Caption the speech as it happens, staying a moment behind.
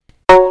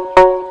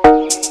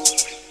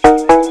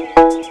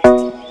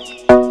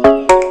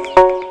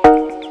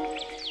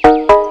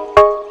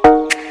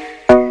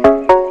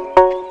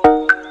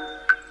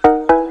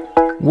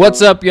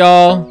What's up,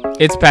 y'all?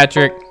 It's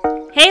Patrick.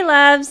 Hey,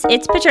 loves.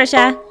 It's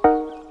Patricia.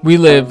 We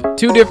live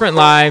two different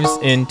lives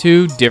in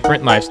two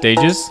different life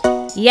stages.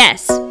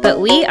 Yes, but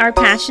we are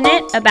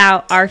passionate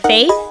about our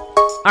faith,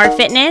 our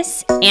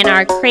fitness, and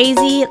our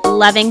crazy,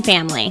 loving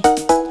family.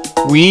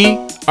 We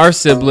are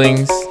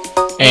siblings,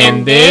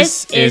 and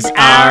this is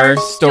our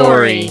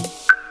story.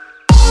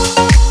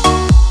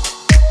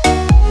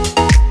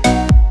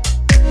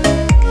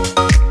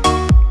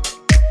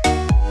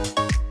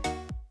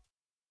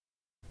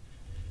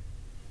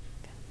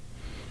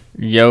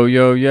 Yo,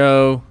 yo,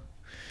 yo.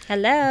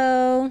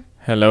 Hello.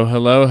 Hello,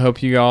 hello.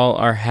 Hope you all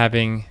are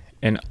having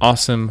an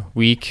awesome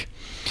week.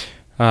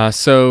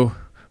 So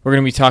we're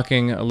going to be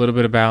talking a little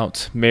bit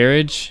about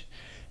marriage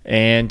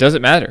and does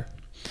it matter?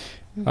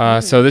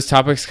 So this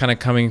topic's kind of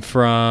coming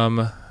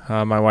from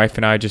my wife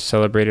and I just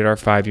celebrated our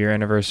 5-year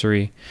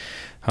anniversary.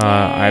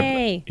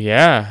 Yay.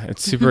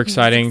 It's super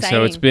exciting. It's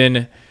So it's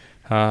been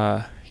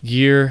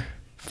year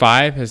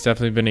 5 has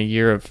definitely been a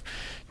year of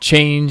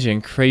change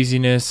and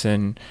craziness,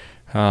 and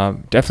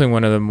definitely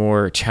one of the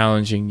more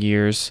challenging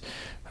years,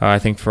 I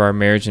think, for our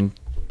marriage and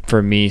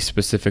for me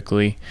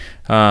specifically.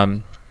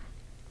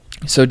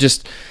 So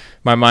just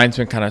my mind's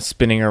been kind of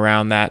spinning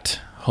around that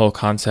whole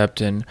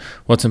concept and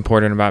what's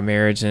important about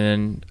marriage. And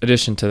in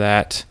addition to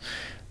that,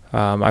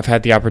 I've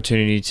had the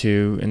opportunity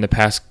to, in the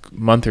past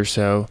month or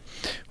so,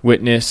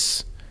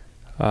 witness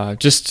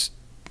just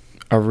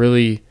a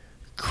really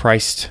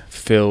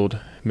Christ-filled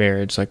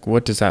marriage. Like,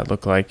 what does that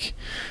look like?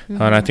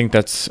 And I think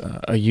that's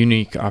a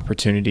unique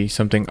opportunity,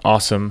 something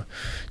awesome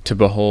to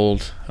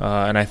behold.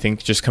 And I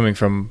think just coming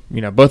from,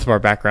 both of our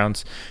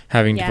backgrounds,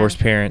 having divorced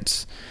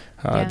parents,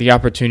 the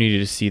opportunity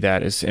to see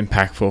that is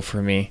impactful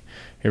for me.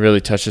 It really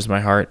touches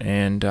my heart.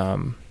 And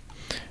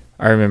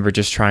I remember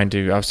just I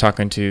was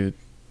talking to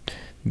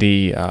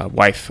the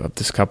wife of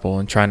this couple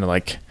and trying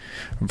to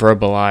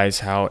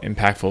verbalize how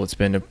impactful it's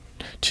been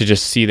to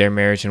just see their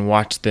marriage and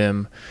watch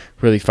them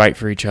really fight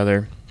for each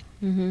other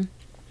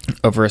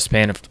over a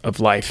span of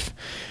life,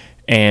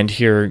 and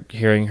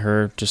hearing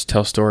her just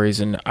tell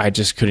stories. And I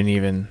just couldn't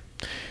even,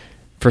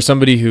 for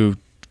somebody who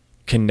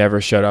can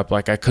never shut up,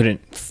 I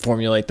couldn't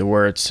formulate the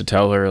words to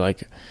tell her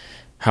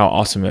how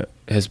awesome it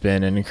has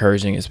been and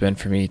encouraging it's been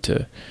for me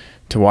to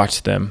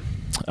watch them.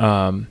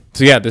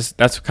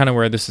 That's kind of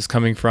where this is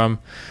coming from.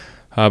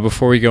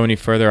 Before we go any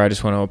further, I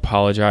just want to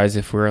apologize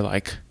if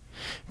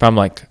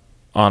I'm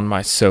on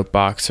my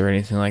soapbox or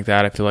anything like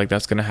that. I feel like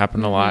that's going to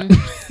happen a lot.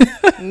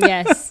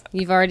 Yes,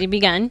 you've already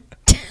begun.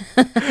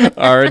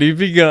 Already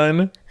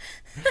begun.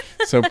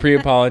 So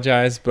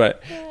pre-apologize.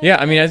 But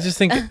yeah, I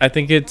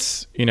think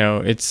it's,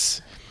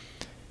 it's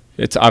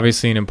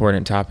obviously an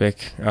important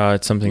topic.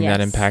 It's something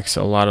that impacts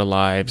a lot of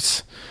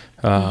lives.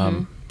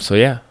 So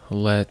yeah,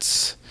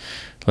 let's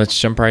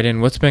jump right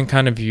in. What's been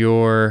kind of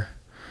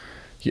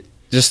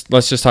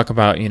let's just talk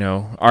about,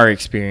 our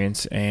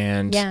experience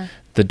and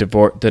the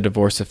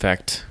divorce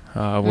effect,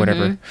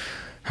 whatever,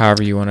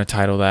 however you want to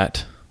title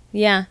that.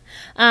 Yeah.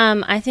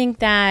 I think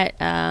that,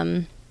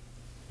 I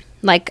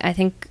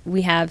think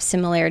we have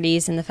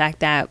similarities in the fact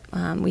that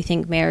we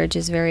think marriage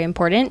is very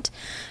important.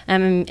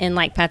 And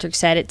like Patrick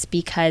said, it's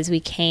because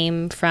we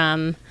came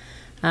from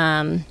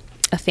a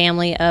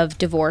family of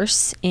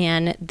divorce.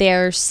 And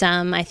there's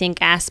some, I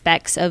think,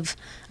 aspects of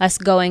us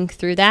going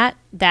through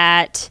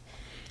that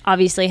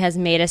obviously has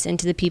made us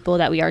into the people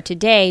that we are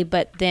today,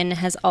 but then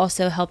has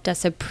also helped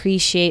us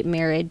appreciate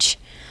marriage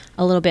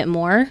a little bit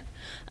more.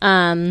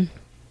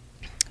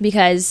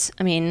 Because,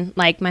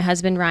 my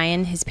husband,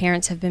 Ryan, his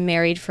parents have been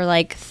married for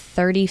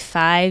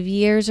 35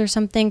 years or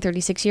something,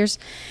 36 years.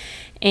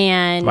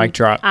 And mic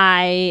drop.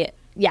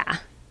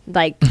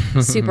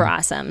 Super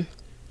awesome.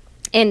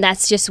 And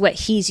that's just what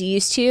he's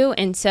used to.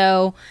 And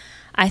so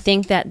I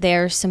think that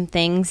there's some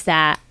things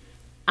that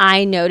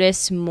I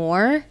notice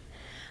more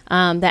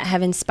that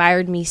have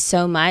inspired me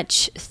so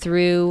much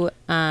through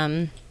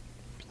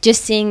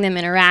just seeing them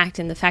interact,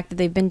 and the fact that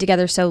they've been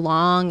together so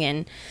long,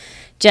 and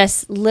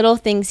just little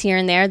things here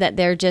and there that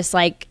they're just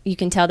you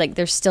can tell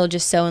they're still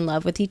just so in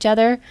love with each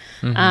other.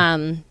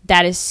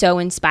 That is so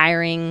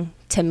inspiring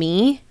to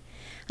me.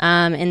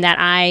 And that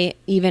I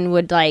even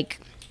would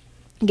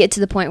get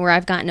to the point where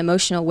I've gotten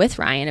emotional with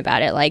Ryan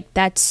about it.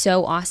 That's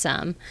so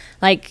awesome.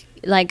 Like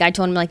I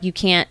told him, you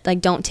can't,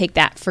 don't take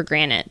that for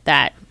granted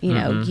that,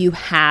 you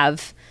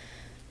have,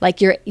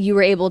 you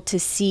were able to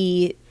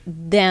see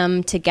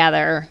them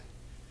together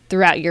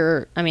throughout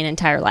your,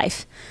 entire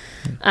life.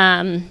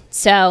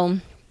 So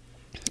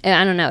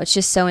I don't know, it's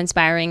just so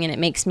inspiring, and it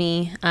makes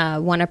me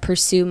want to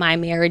pursue my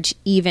marriage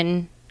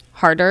even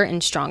harder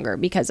and stronger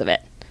because of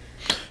it.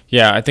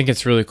 Yeah, I think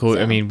it's really cool.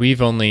 So,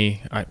 we've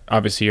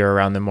obviously you're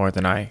around them more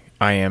than I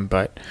am,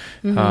 but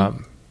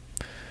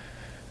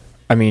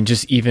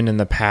just even in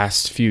the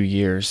past few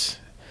years,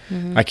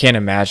 I can't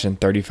imagine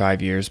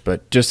 35 years,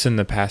 but just in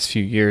the past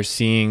few years,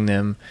 seeing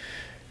them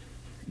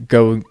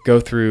go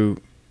through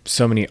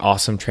so many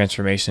awesome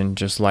transformation,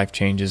 just life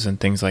changes and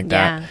things like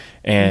that.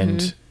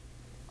 And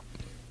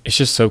it's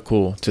just so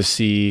cool to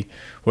see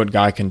what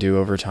God can do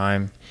over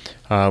time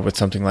with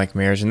something like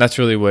marriage. And that's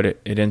really what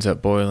it ends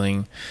up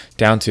boiling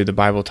down to. The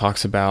Bible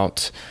talks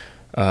about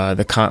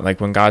like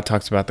when God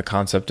talks about the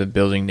concept of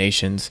building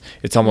nations,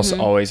 it's almost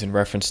always in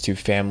reference to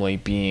family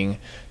being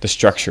the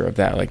structure of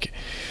that. Like,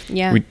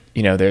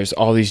 there's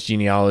all these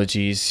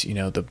genealogies,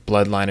 the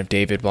bloodline of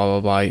David, blah,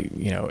 blah,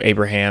 blah,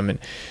 Abraham. And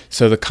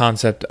so the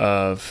concept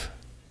of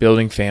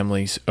building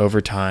families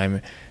over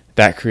time,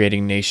 that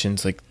creating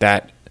nations, like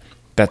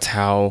that's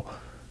how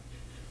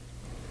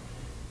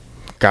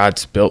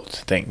God's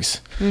built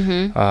things.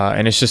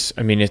 And it's just,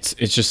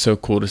 it's just so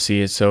cool to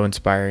see. It's so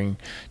inspiring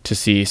to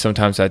see.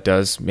 Sometimes that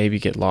does maybe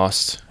get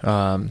lost.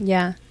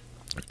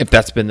 If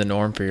that's been the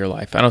norm for your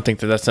life. I don't think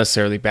that that's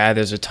necessarily bad.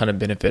 There's a ton of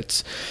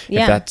benefits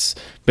if that's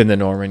been the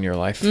norm in your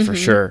life, for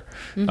sure.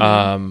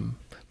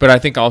 But I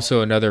think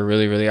also another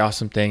really, really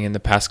awesome thing in the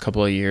past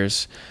couple of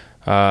years,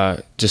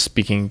 just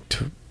speaking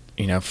to,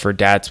 for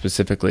Dad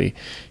specifically,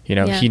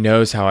 he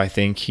knows how I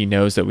think. He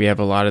knows that we have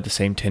a lot of the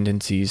same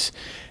tendencies,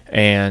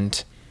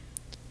 and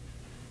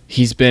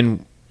he's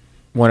been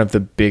one of the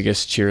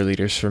biggest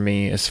cheerleaders for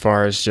me as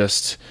far as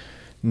just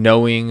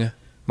knowing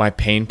my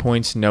pain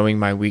points, knowing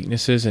my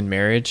weaknesses in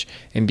marriage,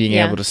 and being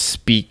able to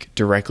speak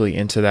directly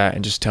into that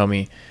and just tell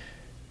me,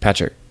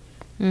 Patrick,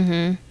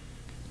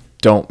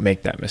 don't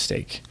make that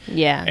mistake.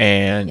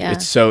 And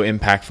it's so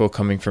impactful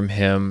coming from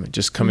him,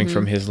 just coming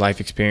from his life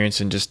experience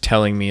and just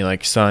telling me,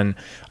 like, son,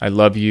 I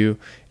love you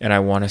and I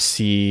want to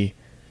see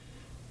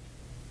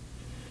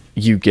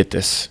you get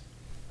this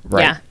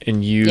right.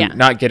 And you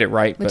not get it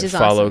right, but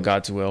follow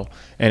God's will.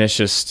 And it's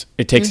just,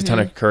 it takes a ton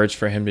of courage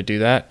for him to do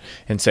that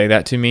and say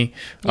that to me.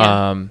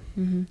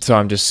 So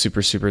I'm just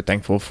super, super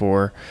thankful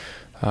for,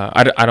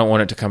 I don't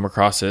want it to come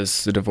across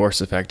as the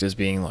divorce effect as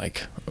being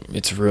like,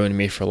 it's ruined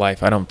me for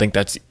life. I don't think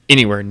that's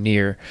anywhere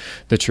near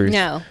the truth.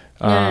 No.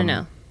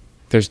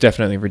 There's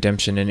definitely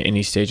redemption in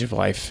any stage of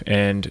life.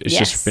 And it's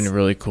just been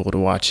really cool to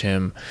watch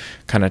him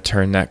kind of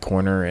turn that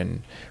corner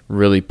and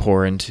really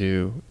pour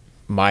into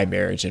my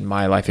marriage and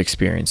my life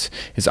experience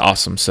is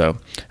awesome. So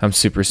I'm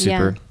super,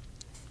 super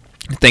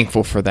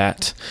thankful for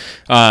that.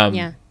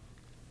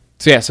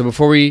 So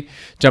before we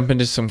jump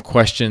into some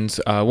questions,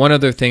 one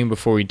other thing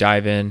before we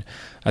dive in,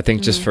 I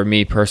think just for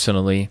me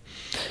personally,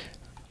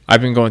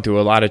 I've been going through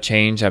a lot of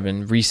change. I've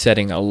been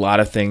resetting a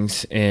lot of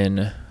things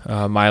in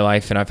my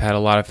life, and I've had a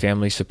lot of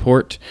family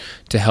support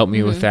to help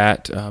me with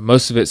that.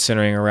 Most of it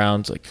centering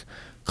around like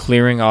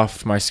clearing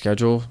off my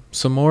schedule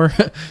some more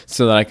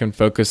so that I can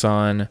focus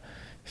on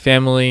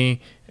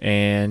family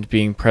and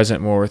being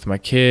present more with my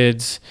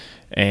kids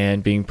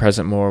and being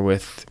present more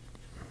with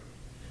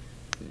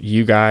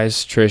you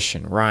guys, Trish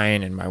and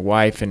Ryan and my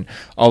wife, and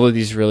all of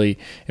these really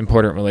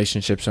important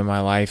relationships in my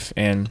life.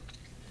 And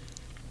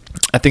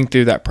I think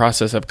through that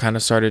process, I've kind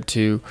of started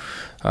to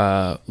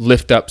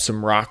lift up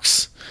some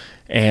rocks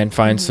and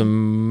find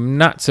some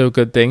not so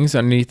good things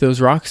underneath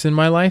those rocks in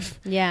my life.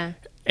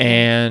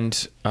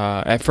 And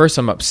at first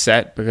I'm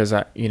upset because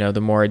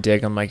the more I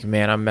dig, I'm like,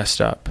 man, I'm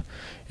messed up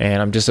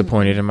and I'm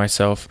disappointed in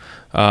myself.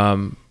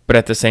 But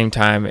at the same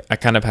time, I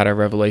kind of had a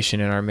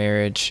revelation in our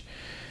marriage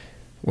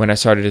when I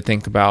started to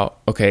think about,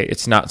 okay,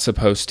 it's not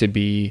supposed to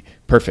be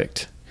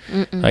perfect.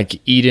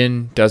 Like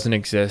Eden doesn't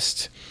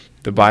exist.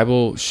 The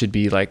Bible should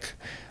be like,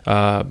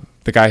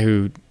 the guy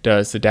who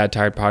does the Dad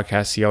Tired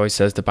podcast, he always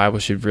says the Bible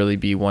should really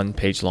be 1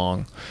 page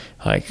long.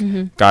 Like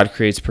God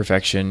creates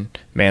perfection,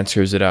 man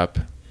screws it up.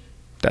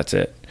 That's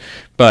it.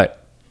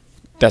 But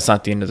that's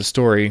not the end of the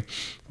story.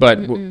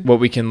 But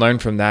what we can learn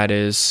from that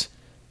is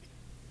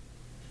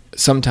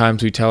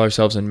sometimes we tell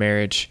ourselves in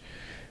marriage,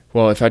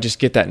 well, if I just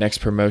get that next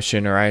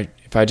promotion, or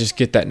if I just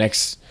get that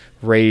next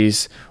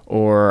raise,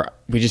 or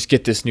we just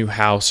get this new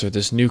house or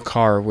this new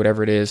car or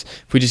whatever it is,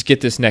 if we just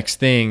get this next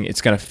thing,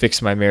 it's going to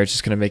fix my marriage.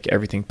 It's going to make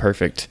everything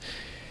perfect.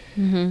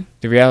 The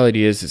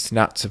reality is it's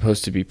not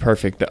supposed to be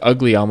perfect. The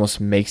ugly almost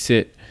makes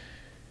it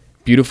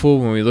beautiful.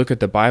 When we look at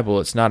the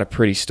Bible, it's not a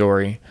pretty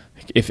story.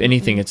 If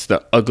anything, it's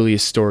the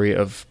ugliest story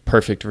of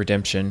perfect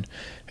redemption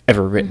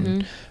ever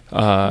written.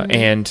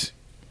 And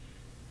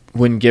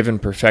when given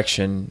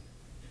perfection,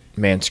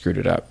 man screwed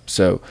it up.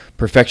 So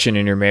perfection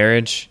in your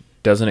marriage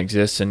doesn't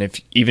exist.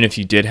 And even if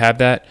you did have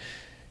that,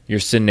 your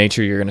sin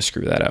nature, you're going to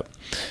screw that up.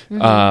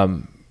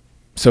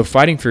 So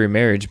fighting for your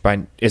marriage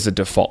is a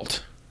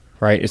default,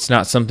 right? It's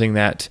not something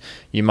that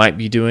you might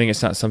be doing.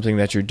 It's not something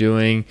that you're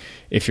doing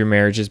if your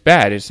marriage is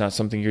bad. It's not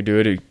something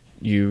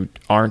you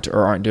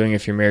aren't doing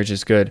if your marriage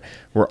is good.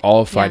 We're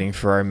all fighting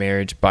for our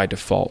marriage by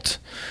default.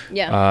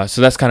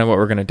 So that's kind of what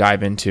we're going to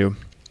dive into.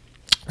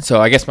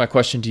 So I guess my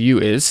question to you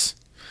is,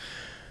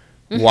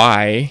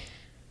 why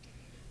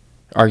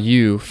are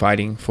you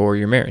fighting for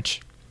your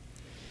marriage?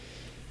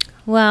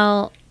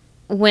 Well,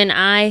 when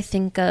I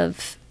think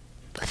of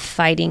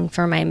fighting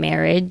for my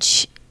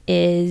marriage,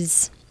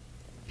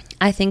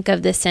 I think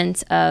of the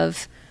sense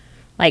of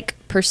like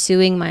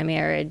pursuing my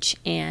marriage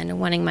and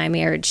wanting my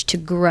marriage to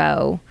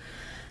grow.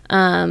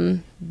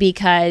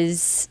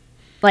 Because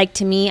like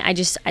to me, I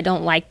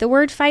don't like the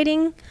word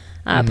fighting,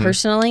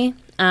 personally.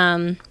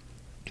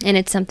 And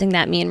it's something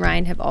that me and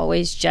Ryan have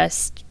always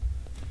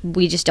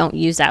we just don't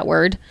use that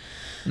word.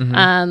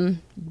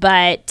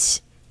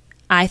 But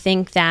I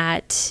think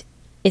that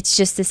it's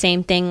just the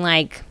same thing,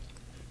 like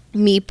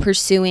me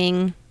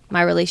pursuing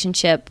my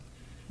relationship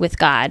with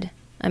God.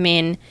 I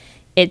mean,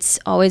 it's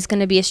always going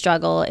to be a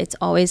struggle. It's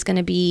always going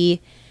to be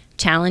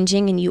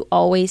challenging, and you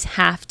always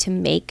have to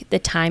make the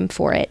time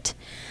for it.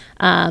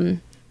 And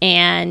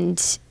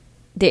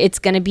it's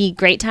going to be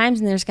great times,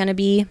 and there's going to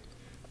be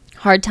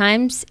hard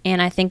times.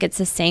 And I think it's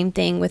the same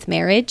thing with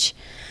marriage.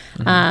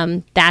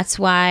 That's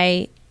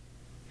why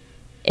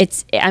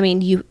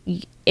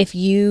if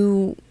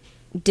you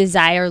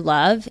desire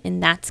love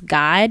and that's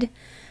God,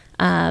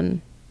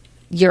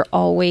 you're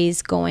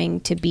always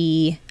going to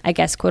be, I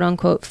guess, quote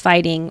unquote,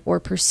 fighting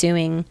or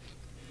pursuing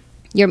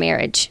your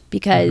marriage,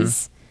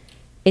 because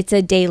it's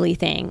a daily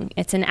thing.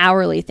 It's an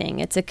hourly thing.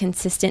 It's a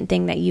consistent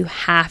thing that you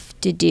have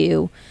to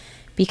do,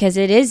 because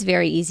it is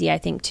very easy, I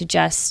think, to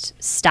just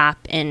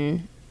stop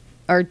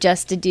or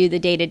just to do the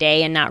day to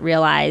day and not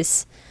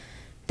realize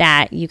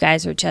that you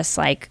guys are just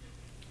like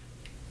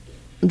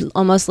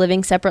almost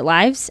living separate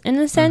lives in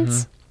a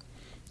sense.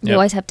 You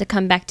always have to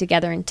come back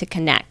together and to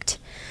connect.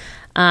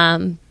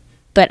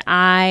 But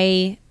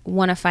I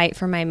want to fight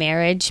for my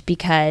marriage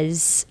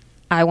because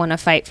I want to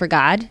fight for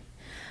God.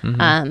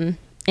 And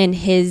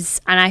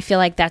I feel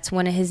like that's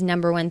one of his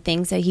number one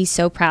things that he's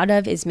so proud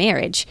of is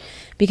marriage,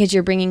 because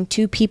you're bringing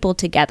two people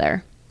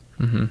together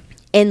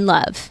in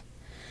love,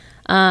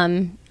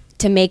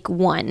 to make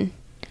one.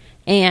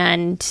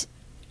 And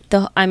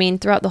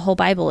throughout the whole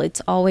Bible,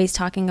 it's always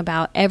talking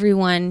about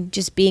everyone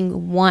just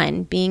being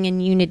one, being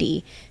in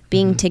unity,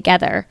 being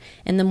together.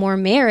 And the more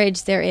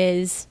marriage there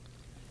is,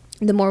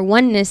 the more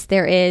oneness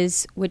there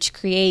is, which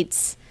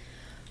creates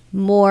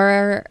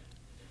more,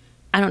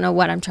 I don't know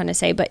what I'm trying to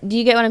say, but do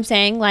you get what I'm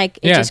saying? Like,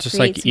 it just creates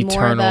like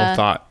eternal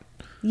thought.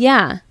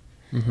 Yeah.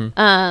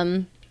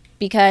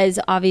 Because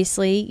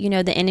obviously,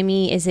 the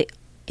enemy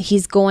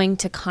he's going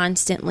to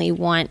constantly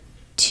want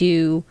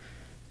to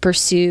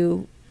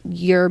pursue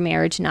your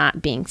marriage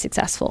not being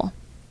successful,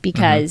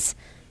 because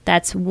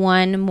that's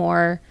one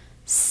more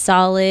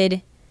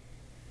solid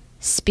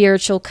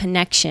spiritual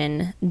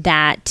connection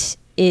that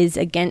is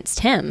against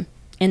him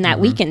and that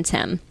weakens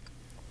him.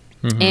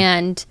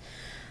 And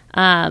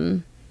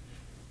I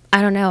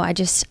don't know, I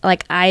just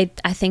I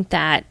think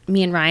that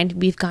me and Ryan,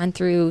 we've gone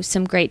through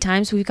some great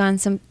times, we've gone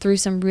through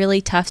some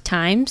really tough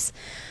times,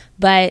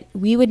 but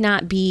we would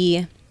not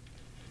be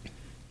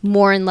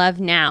more in love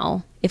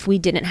now if we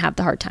didn't have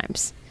the hard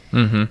times.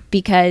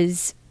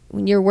 Because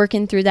when you're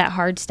working through that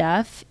hard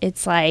stuff,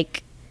 it's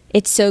like,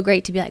 it's so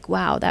great to be like,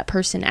 wow, that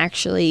person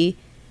actually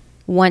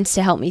wants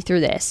to help me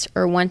through this,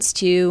 or wants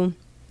to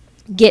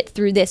get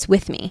through this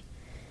with me.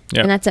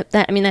 And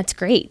that's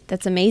great.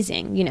 That's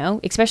amazing,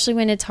 especially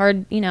when it's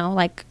hard,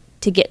 like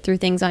to get through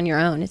things on your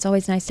own. It's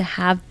always nice to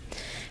have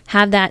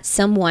that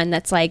someone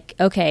that's like,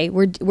 okay,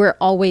 we're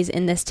always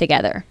in this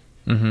together.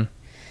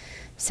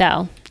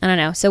 So I don't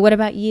know. So what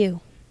about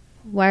you?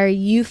 Why are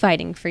you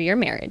fighting for your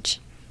marriage?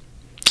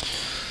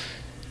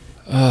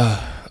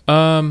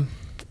 I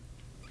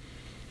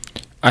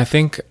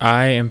think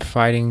I am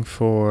fighting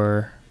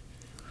for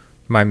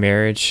my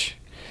marriage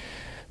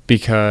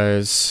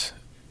because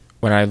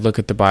when I look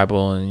at the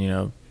Bible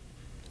and,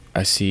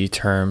 I see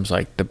terms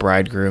like the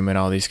bridegroom and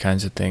all these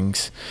kinds of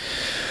things,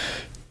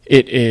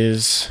 it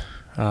is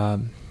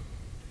the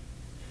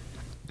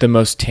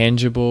most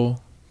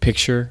tangible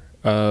picture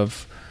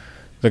of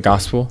the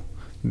gospel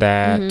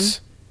that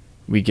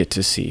we get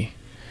to see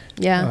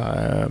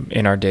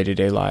in our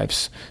day-to-day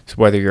lives. So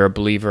whether you're a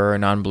believer or a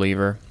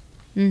non-believer,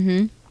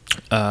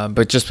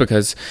 but just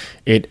because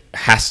it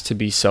has to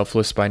be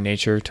selfless by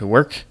nature to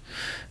work,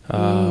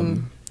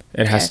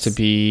 it has to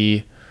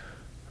be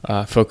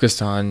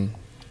focused on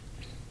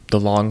the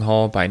long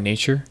haul by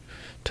nature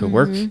to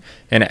work.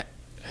 And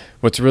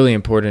what's really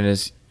important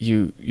is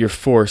you're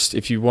forced,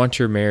 if you want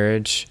your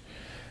marriage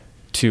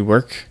to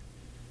work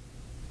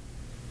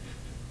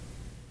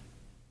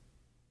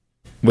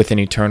with an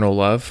eternal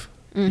love,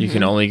 you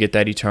can only get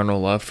that eternal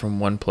love from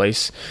one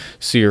place.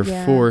 So you're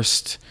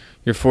forced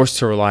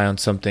to rely on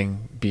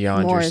something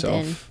beyond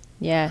yourself.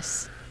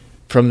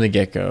 From the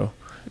get-go.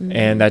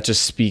 And that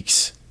just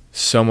speaks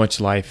so much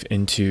life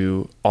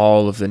into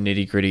all of the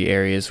nitty-gritty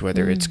areas,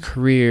 whether it's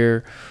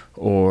career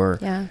or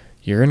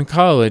you're in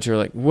college or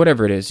like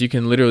whatever it is. You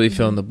can literally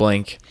fill in the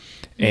blank.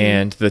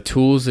 And the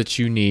tools that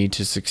you need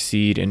to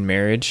succeed in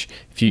marriage,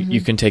 if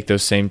you can take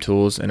those same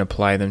tools and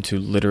apply them to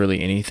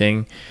literally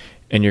anything,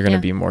 and you're going to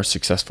be more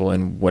successful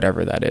in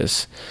whatever that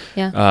is.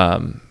 I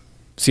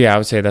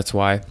would say that's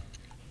why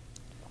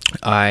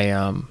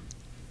I'm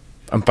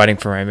fighting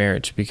for my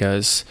marriage,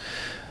 because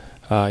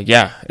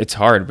it's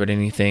hard, but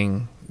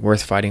anything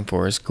worth fighting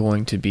for is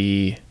going to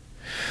be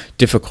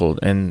difficult.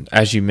 And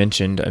as you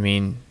mentioned, I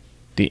mean,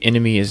 the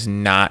enemy is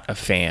not a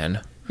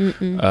fan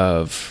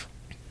of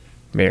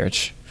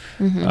marriage.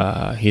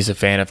 He's a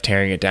fan of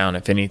tearing it down,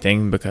 if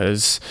anything,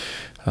 because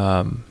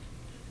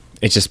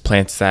it just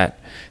plants that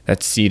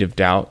seed of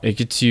doubt. It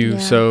gets you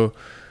so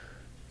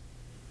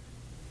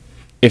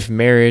if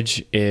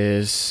marriage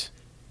is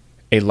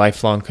a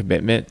lifelong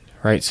commitment,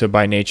 right? So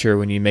by nature,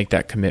 when you make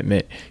that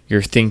commitment,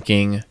 you're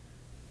thinking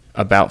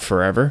about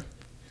forever.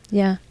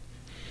 Yeah.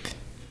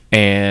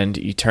 And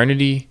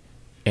eternity,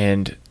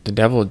 and the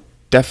devil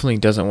definitely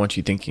doesn't want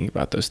you thinking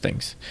about those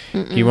things.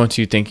 Mm-mm. He wants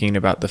you thinking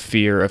about the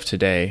fear of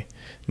today,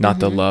 not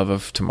the love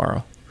of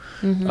tomorrow.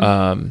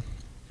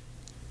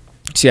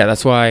 So yeah,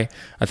 that's why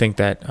I think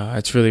that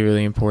it's really,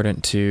 really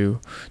important to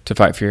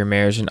fight for your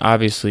marriage. And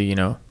obviously, you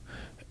know,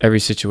 every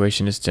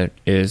situation is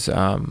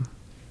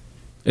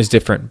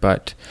different,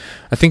 but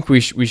I think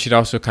we should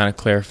also kind of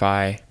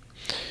clarify.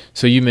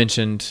 So you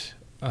mentioned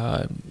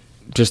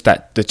just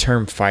that the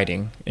term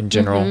fighting in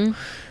general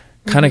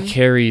kind of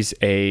carries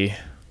a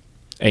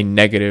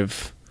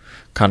negative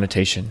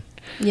connotation.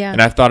 Yeah.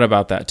 And I've thought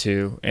about that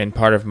too. And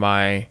part of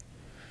my,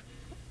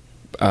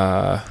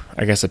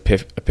 I guess,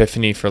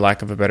 epiphany, for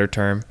lack of a better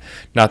term,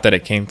 not that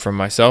it came from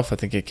myself. I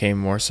think it came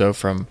more so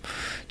from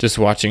just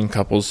watching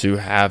couples who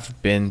have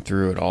been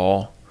through it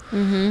all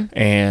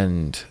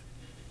and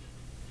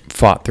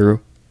fought through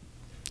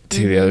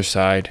to the other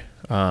side.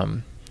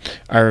 I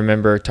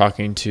remember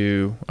talking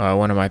to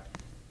one of my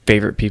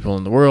favorite people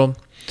in the world,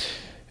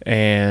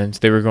 and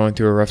they were going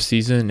through a rough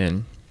season,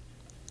 and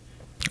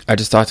I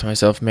just thought to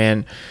myself,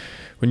 man,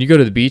 when you go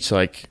to the beach,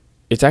 like,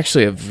 it's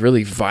actually a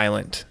really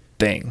violent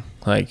thing.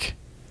 Like,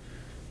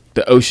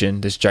 the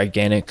ocean, this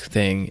gigantic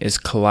thing, is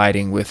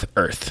colliding with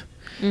Earth.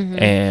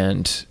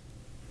 And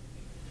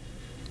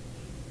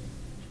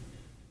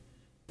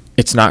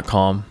it's not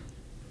calm.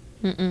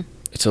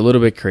 It's a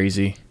little bit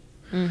crazy.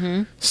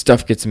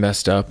 Stuff gets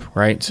messed up,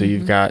 right? So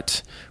you've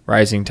got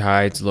rising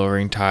tides,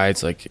 lowering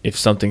tides. Like, if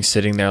something's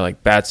sitting there,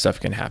 like, bad stuff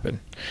can happen.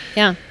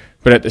 Yeah.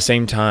 But at the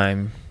same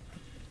time,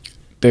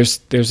 there's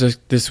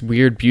this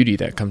weird beauty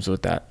that comes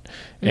with that.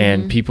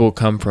 And people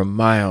come from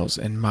miles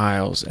and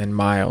miles and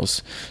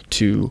miles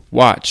to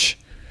watch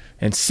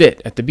and sit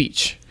at the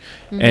beach.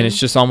 And it's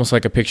just almost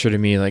like a picture to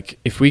me. Like,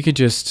 if we could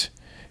just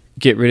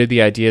get rid of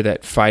the idea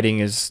that fighting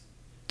is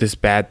this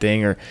bad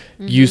thing, or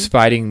use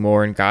fighting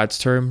more in God's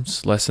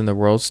terms, less in the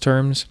world's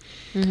terms,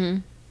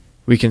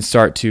 we can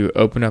start to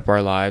open up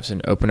our lives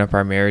and open up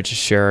our marriage,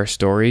 share our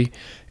story,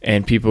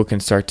 and people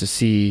can start to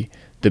see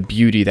the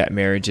beauty that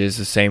marriage is,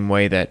 the same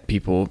way that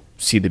people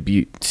see the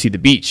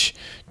beach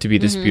to be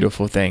this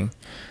beautiful thing.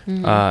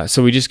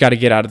 So we just got to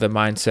get out of the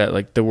mindset.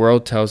 Like, the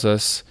world tells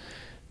us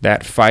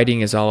that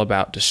fighting is all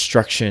about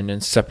destruction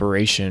and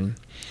separation,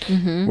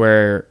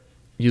 where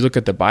you look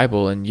at the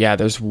Bible and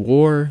there's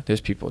war,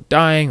 there's people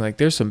dying, like,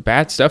 there's some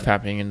bad stuff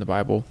happening in the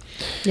Bible.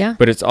 Yeah.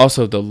 But it's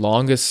also the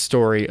longest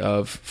story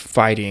of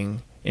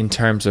fighting in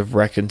terms of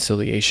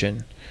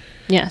reconciliation.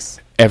 Yes.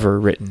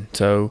 Ever written.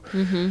 So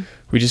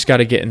we just got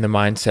to get in the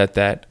mindset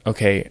that,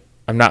 okay,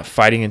 I'm not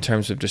fighting in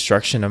terms of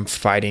destruction. I'm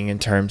fighting in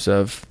terms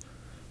of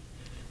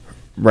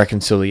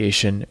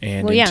reconciliation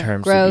and in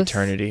terms growth. Of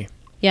eternity.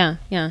 Yeah.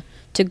 Yeah.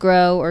 To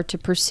grow or to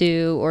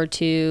pursue or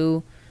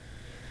to,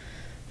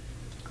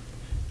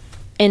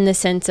 in the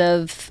sense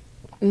of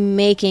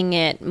making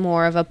it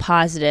more of a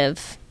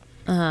positive.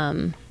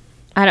 I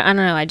don't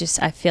know.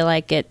 I feel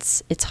like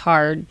it's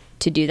hard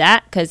to do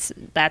that, because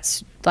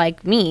that's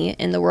like me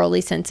in the worldly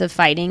sense of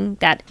fighting,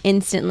 that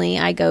instantly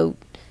I go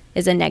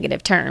is a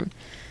negative term.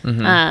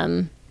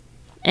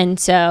 And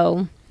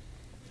so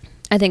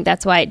I think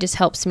that's why it just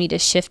helps me to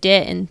shift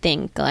it and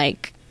think,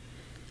 like,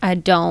 I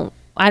don't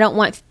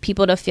want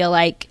people to feel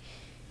like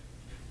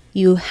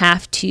you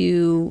have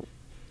to,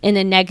 in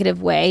a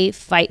negative way,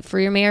 fight for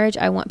your marriage.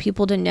 I want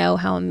people to know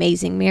how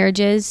amazing marriage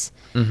is,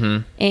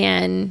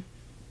 and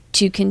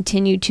to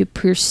continue to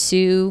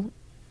pursue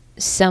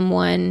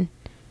someone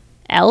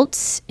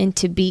else, and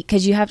to be,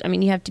 because you have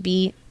to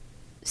be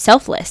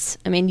selfless.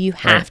 You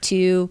have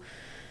to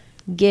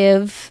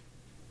give,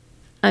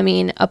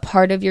 a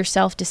part of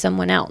yourself to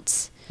someone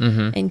else,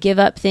 and give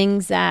up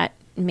things that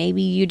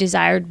maybe you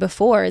desired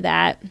before,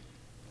 that,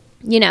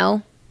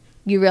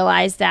 you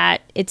realize that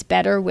it's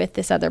better with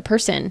this other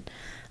person.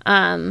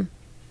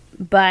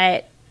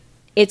 But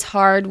it's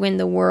hard when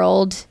the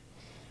world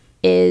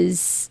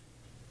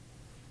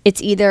it's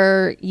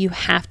either you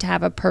have to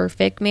have a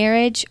perfect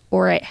marriage,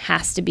 or it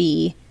has to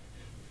be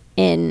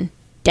in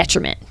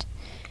detriment.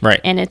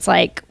 Right. And it's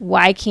like,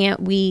 why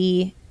can't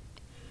we,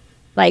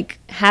 like,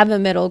 have a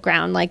middle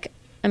ground? Like,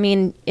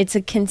 it's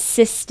a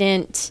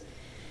consistent,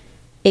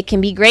 it can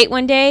be great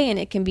one day, and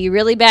it can be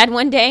really bad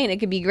one day, and it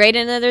can be great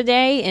another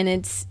day. And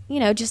it's,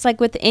 just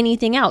like with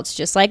anything else,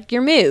 just like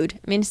your mood.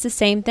 It's the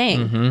same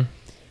thing,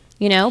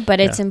 but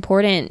it's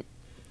important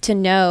to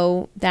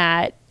know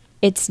that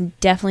it's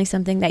definitely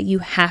something that you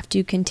have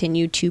to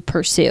continue to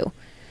pursue.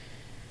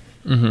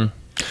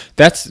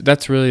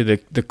 That's really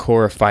the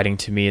core of fighting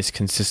to me, is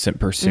consistent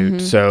pursuit.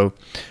 So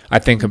I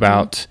think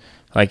about,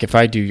 like, if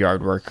I do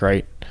yard work,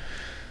 right?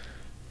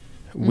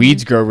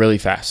 Weeds grow really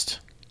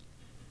fast.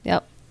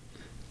 Yep.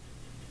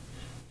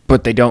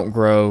 But they don't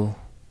grow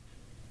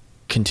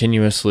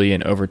continuously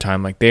and over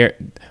time. Like,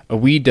 a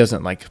weed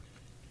doesn't, like,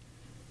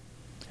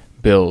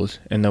 build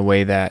in the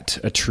way that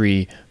a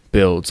tree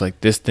builds.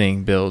 Like this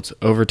thing builds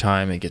over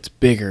time. It gets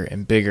bigger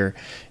and bigger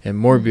and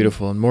more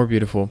beautiful and more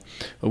beautiful.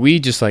 A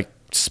weed just like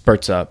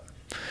spurts up,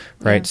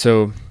 right? Yeah.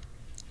 So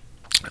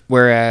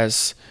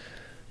whereas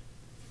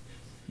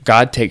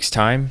God takes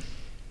time,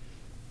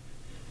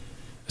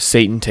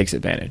 Satan takes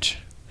advantage.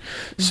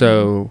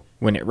 So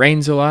when it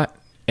rains a lot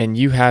and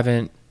you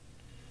haven't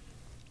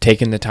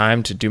taken the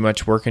time to do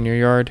much work in your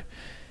yard,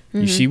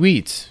 you see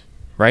weeds,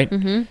 right?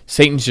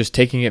 Satan's just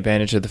taking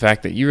advantage of the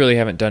fact that you really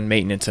haven't done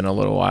maintenance in a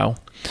little while.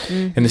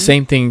 And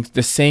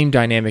the same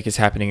dynamic is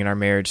happening in our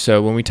marriage.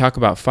 So when we talk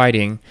about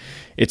fighting,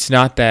 it's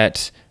not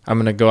that I'm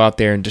going to go out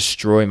there and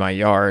destroy my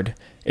yard.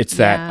 It's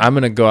that I'm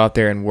going to go out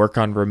there and work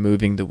on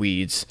removing the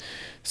weeds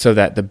so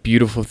that the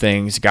beautiful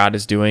things God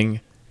is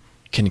doing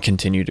can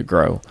continue to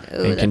grow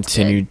and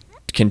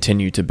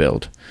continue to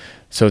build.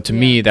 So to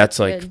me, that's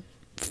like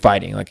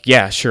fighting. Like,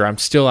 yeah, sure, I'm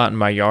still out in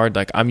my yard.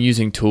 Like, I'm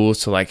using tools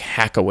to like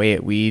hack away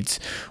at weeds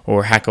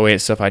or hack away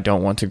at stuff I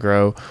don't want to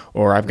grow.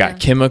 Or I've got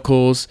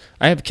chemicals.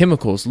 I have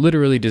chemicals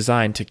literally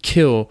designed to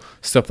kill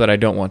stuff that I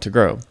don't want to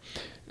grow.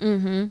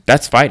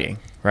 That's fighting,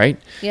 right?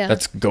 Yeah.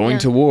 That's going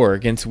to war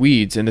against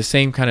weeds. And the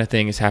same kind of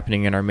thing is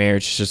happening in our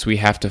marriage. It's just we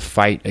have to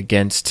fight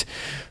against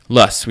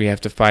lust. We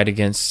have to fight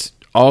against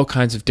all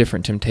kinds of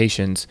different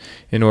temptations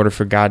in order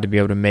for God to be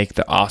able to make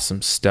the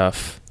awesome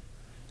stuff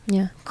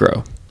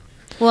grow.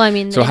 Well, I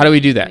mean, so how do we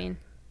do that?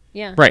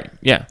 Right.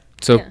 Yeah.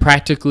 So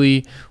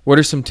practically, what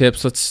are some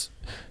tips? Let's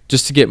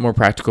just to get more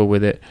practical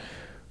with it.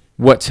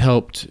 What's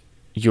helped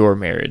your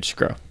marriage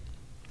grow?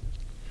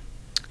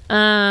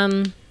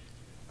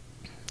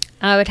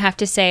 I would have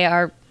to say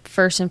our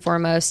first and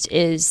foremost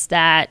is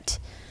that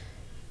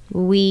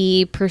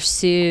we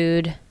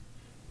pursued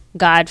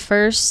God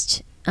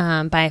first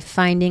by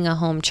finding a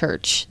home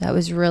church. That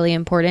was really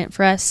important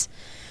for us.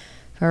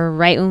 For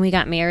right when we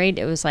got married,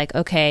 it was like,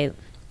 okay,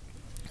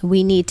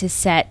 we need to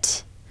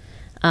set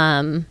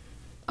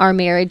our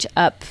marriage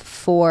up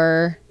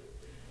for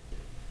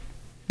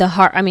the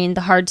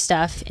hard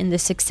stuff and the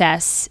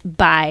success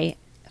by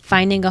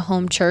finding a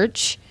home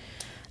church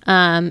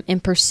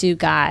and pursue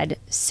God,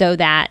 so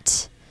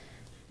that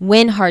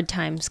when hard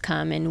times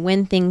come and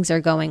when things are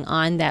going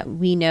on, that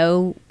we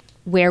know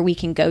where we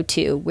can go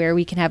to, where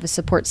we can have a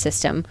support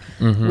system,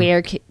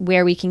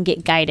 where we can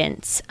get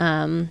guidance,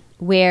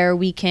 where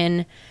we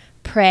can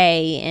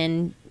pray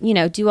and,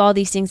 do all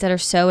these things that are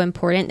so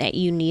important that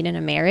you need in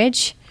a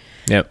marriage.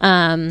 Yep.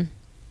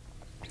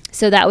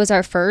 So that was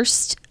our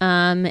first.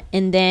 And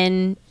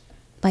then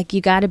like,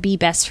 you got to be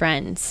best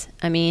friends.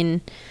 I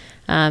mean,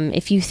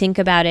 if you think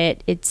about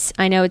it,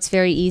 I know it's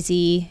very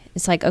easy.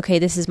 It's like, okay,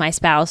 this is my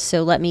spouse,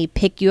 so let me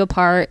pick you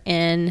apart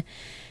and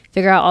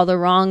figure out all the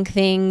wrong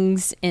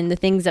things and the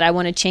things that I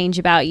want to change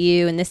about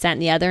you and this, that,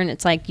 and the other. And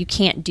it's like, you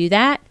can't do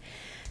that.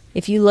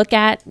 If you look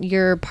at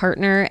your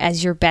partner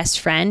as your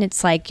best friend,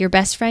 it's like your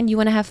best friend, you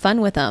want to have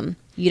fun with them.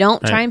 You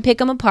don't try and pick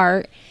them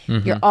apart.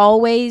 You're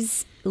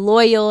always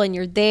loyal and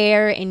you're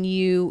there and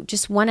you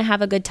just want to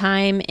have a good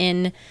time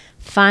and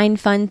find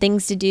fun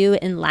things to do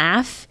and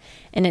laugh.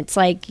 And it's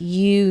like,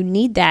 you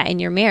need that in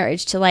your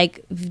marriage to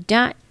like,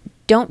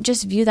 don't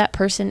just view that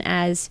person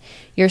as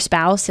your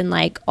spouse and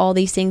like all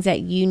these things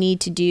that you need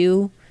to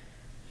do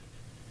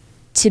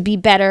to be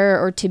better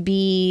or to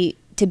be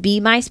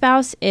my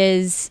spouse.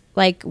 Is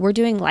like, we're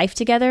doing life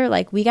together.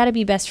 Like, we got to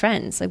be best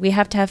friends. Like, we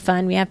have to have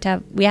fun. We have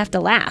to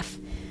laugh,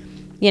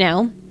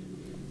 because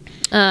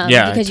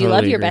you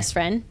love your best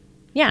friend.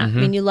 Yeah. I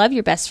mean, you love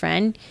your best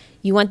friend.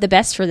 You want the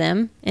best for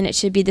them, and it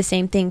should be the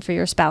same thing for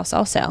your spouse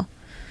also.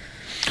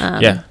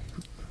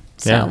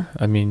 So,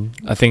 I mean,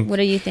 I think. What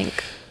do you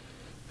think?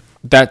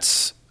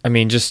 Just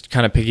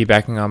kind of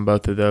piggybacking on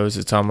both of those,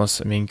 it's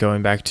almost,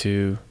 going back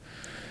to,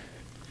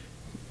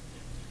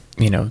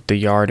 the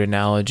yard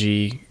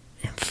analogy,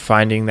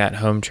 finding that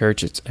home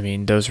church.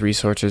 Those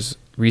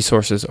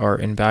resources are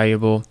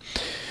invaluable.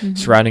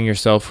 Surrounding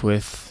yourself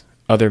with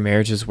other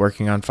marriages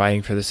working on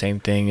fighting for the same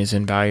thing is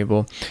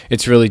invaluable.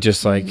 It's really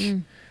just like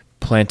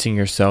planting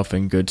yourself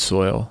in good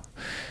soil.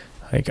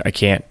 Like, I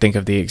can't think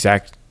of the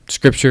exact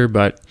scripture,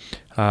 but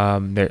I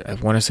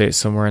want to say it's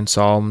somewhere in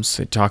Psalms.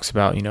 It talks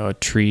about, a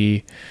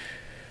tree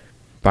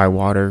by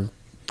water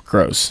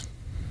grows.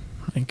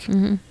 Like,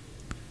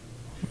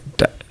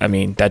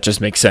 that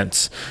just makes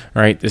sense,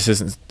 right? This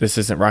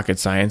isn't rocket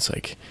science.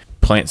 Like,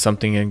 plant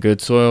something in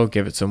good soil,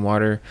 give it some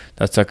water,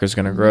 that sucker's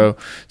going to grow.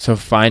 So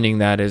finding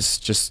that is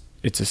just,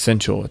 it's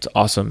essential. It's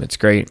awesome. It's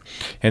great.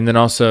 And then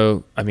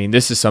also,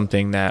 this is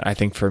something that I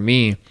think for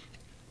me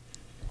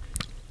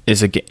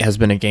has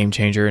been a game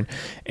changer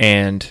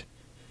and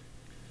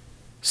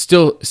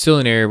still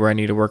an area where I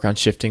need to work on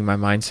shifting my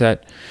mindset.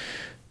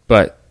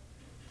 But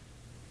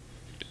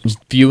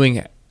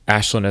viewing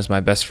Ashlyn as my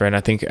best friend, I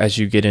think as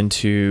you get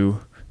into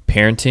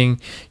parenting,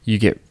 you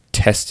get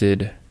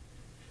tested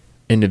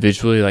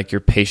individually. Like, your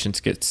patience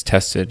gets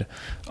tested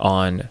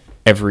on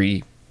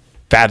every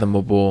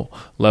fathomable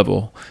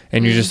level,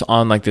 and you're just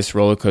on like this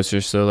roller coaster.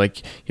 So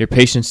like, your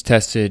patience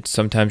tested,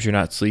 sometimes you're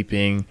not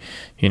sleeping,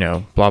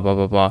 blah blah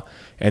blah blah,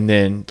 and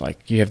then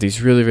like, you have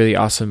these really really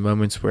awesome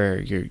moments where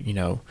you're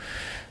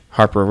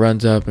Harper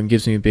runs up and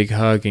gives me a big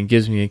hug and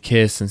gives me a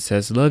kiss and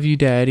says, "Love you,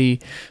 Daddy."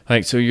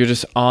 Like, so you're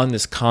just on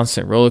this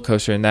constant roller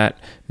coaster, and that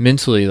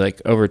mentally,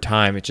 like, over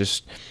time,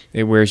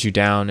 it wears you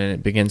down and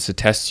it begins to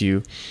test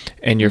you.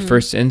 And your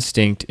first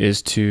instinct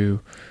is to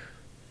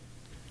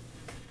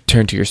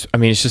turn to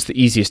it's just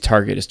the easiest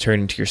target is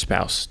turning to your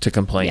spouse to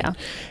complain. Yeah.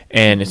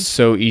 And it's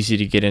so easy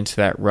to get into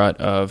that rut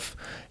of,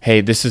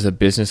 hey, this is a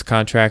business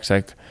contract.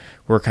 Like,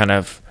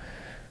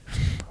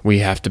 we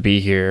have to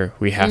be here.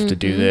 We have to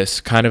do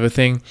this kind of a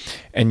thing.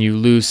 And you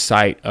lose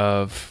sight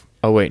of,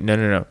 oh, wait,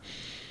 no.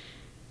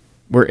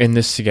 We're in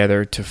this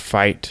together to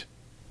fight,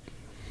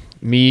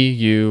 me,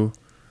 you,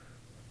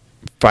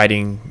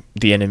 fighting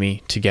the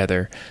enemy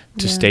together,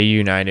 to stay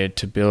united,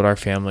 to build our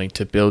family,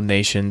 to build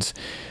nations.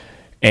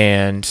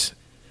 And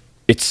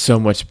it's so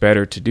much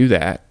better to do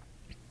that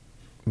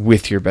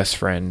with your best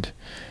friend.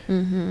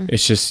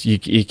 It's just,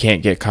 you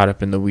can't get caught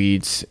up in the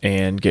weeds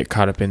and get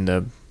caught up in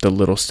the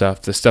little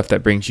stuff, the stuff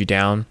that brings you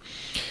down.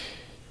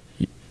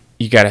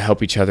 You got to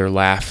help each other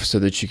laugh so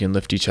that you can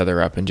lift each other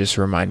up and just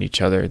remind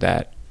each other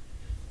that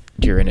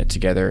you're in it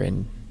together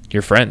and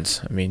you're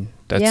friends. I mean,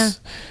 that's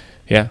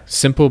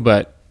simple,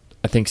 but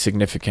I think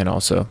significant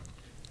also.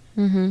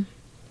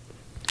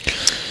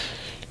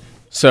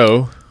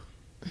 So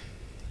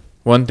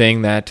one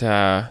thing that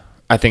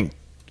I think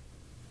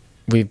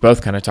we've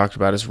both kind of talked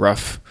about is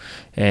rough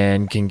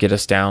and can get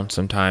us down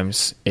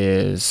sometimes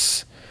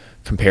is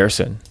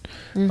comparison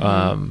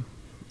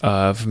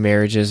of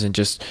marriages and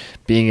just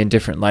being in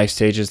different life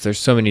stages. There's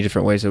so many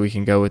different ways that we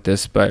can go with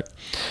this, but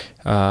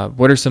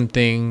what are some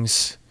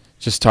things,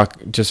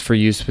 just for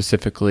you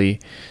specifically,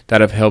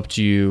 that have helped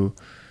you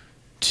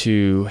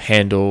to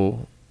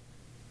handle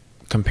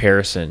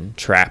comparison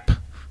trap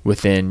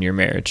within your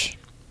marriage?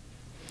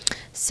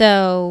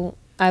 So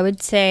I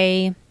would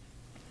say,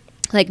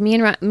 like, me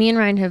and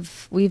Ryan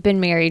we've been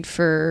married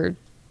for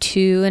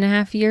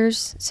 2.5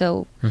 years.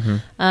 So,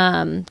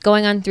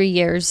 going on 3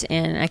 years,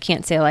 and I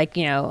can't say, like,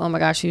 oh my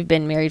gosh, we've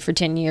been married for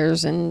 10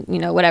 years and,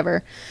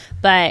 whatever.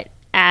 But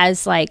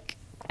as, like,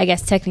 I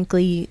guess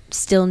technically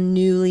still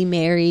newly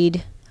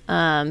married,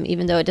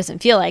 even though it doesn't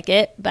feel like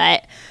it,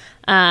 but,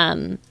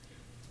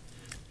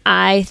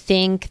 I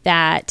think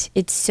that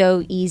it's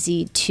so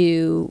easy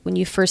to, when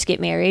you first get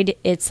married,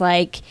 it's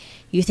like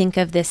you think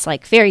of this,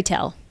 like, fairy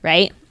tale,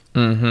 right?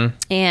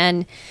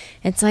 And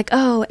it's like,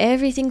 oh,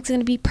 everything's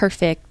going to be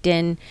perfect.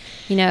 And,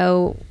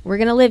 we're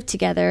going to live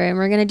together and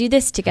we're going to do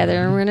this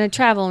together and we're going to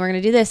travel and we're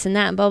going to do this and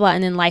that and blah, blah.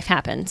 And then life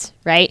happens,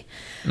 right?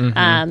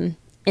 And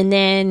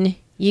then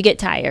you get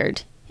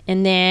tired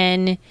and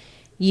then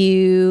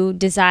you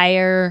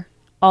desire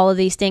all of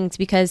these things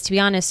because, to be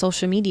honest,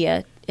 social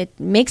media, it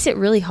makes it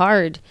really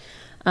hard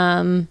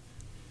on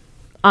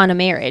a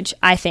marriage,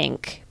 I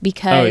think,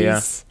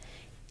 because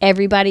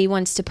everybody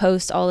wants to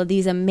post all of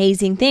these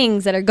amazing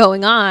things that are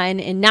going on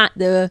and not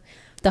the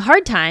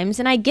hard times.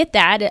 And I get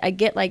that. I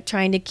get, like,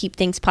 trying to keep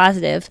things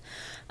positive.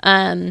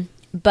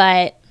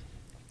 But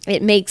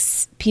it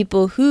makes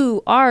people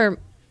who are,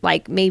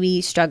 like,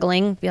 maybe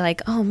struggling be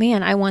like, oh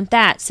man, I want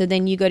that. So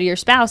then you go to your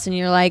spouse and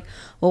you're like,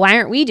 well, why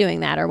aren't we doing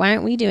that? Or why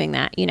aren't we doing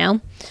that?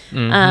 And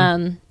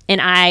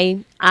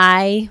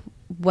I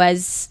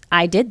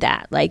did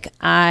that. Like,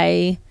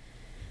 I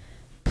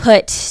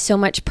put so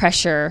much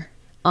pressure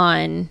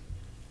on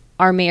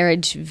our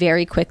marriage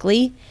very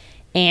quickly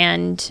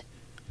and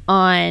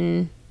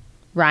on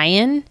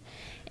Ryan.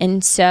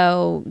 And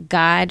so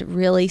God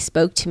really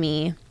spoke to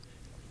me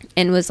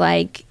and was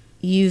like,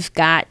 you've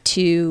got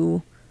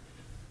to,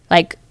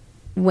 like,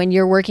 when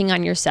you're working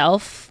on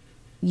yourself,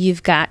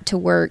 you've got to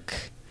work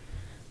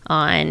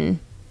on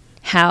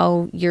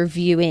how you're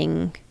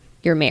viewing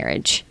your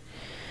marriage.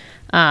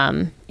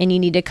 And you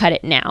need to cut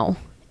it now.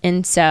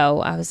 And so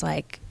I was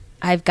like,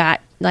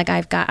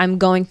 I'm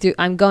going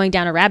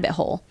down a rabbit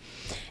hole.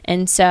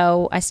 And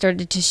so I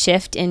started to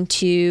shift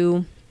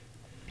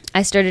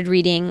I started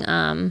reading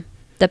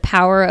The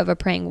Power of a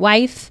Praying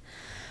Wife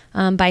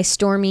by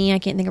Stormy. I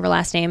can't think of her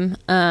last name.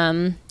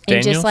 And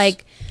just,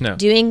 like,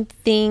 doing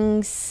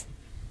things,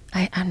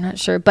 I'm not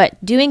sure,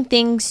 but doing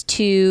things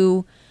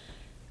to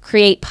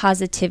create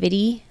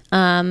positivity.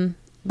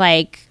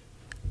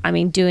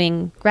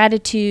 Doing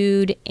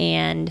gratitude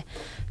and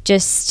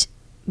just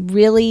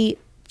really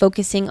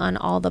focusing on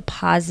all the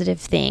positive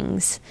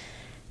things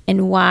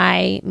and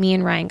why me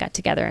and Ryan got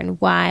together and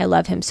why I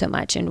love him so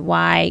much and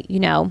why,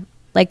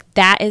 like,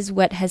 that is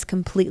what has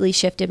completely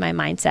shifted my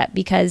mindset,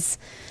 because,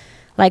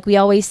 like we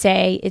always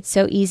say, it's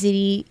so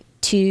easy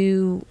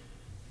to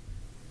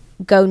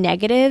go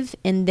negative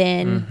and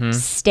then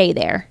stay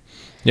there.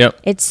 Yep.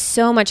 It's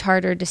so much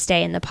harder to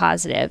stay in the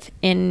positive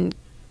and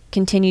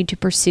continue to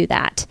pursue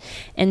that.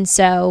 And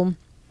so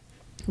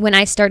when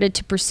I started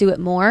to pursue it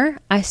more,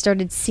 I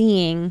started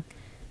seeing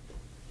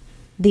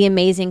the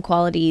amazing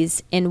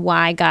qualities and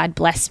why God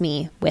blessed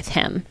me with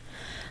him.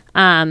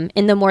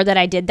 And the more that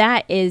I did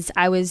that is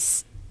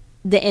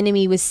the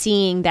enemy was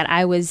seeing that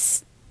I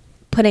was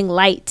putting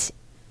light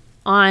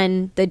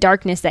on the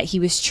darkness that he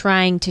was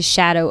trying to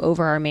shadow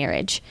over our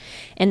marriage.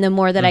 And the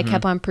more that I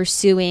kept on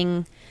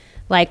pursuing,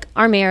 like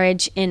our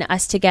marriage and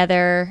us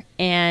together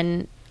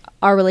and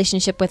our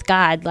relationship with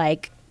God,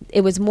 like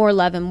it was more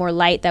love and more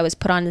light that was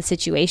put on the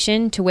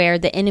situation to where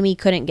the enemy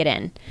couldn't get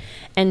in.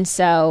 And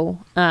so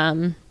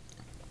I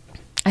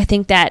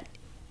think that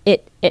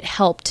it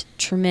helped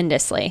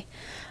tremendously.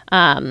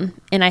 And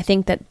I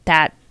think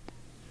that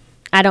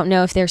I don't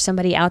know if there's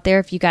somebody out there,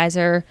 if you guys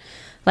are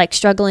like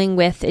struggling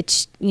with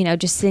it, you know,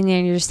 just sitting there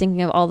and you're just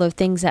thinking of all the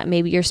things that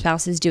maybe your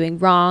spouse is doing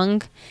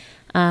wrong.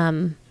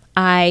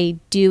 I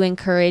do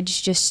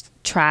encourage, just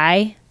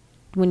try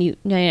when you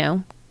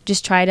know,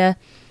 just try to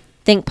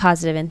think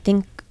positive and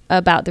think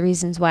about the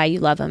reasons why you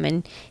love them,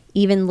 and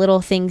even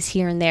little things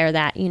here and there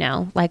that, you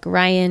know, like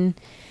Ryan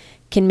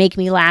can make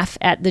me laugh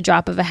at the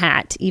drop of a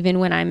hat, even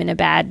when I'm in a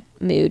bad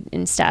mood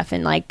and stuff.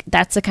 And like,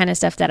 that's the kind of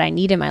stuff that I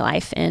need in my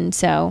life. And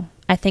so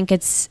I think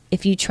it's,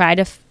 if you try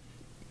to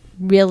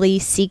really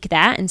seek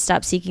that and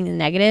stop seeking the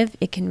negative,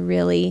 it can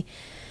really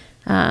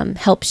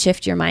help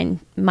shift your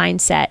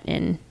mindset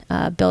and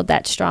build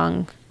that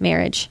strong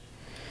marriage.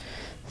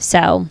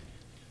 So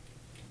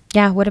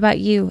yeah, what about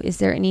you? Is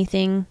there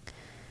anything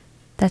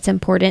that's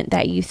important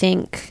that you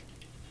think,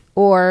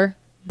 or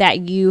that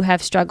you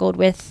have struggled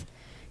with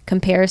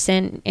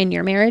comparison in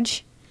your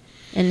marriage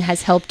and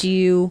has helped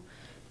you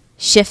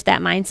shift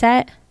that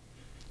mindset?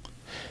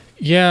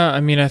 Yeah,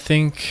 I mean, I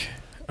think,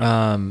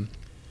 social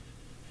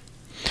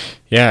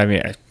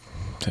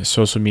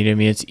media, I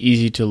mean, it's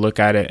easy to look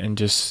at it and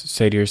just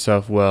say to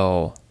yourself,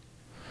 well,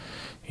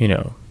 you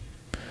know,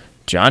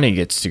 Johnny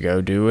gets to go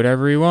do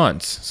whatever he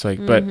wants. It's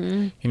like, but,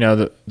 you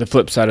know, the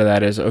flip side of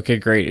that is, okay,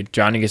 great,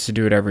 Johnny gets to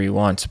do whatever he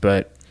wants,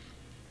 but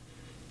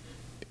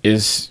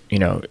is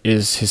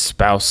his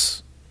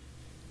spouse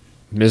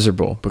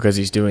miserable because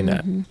he's doing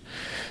that?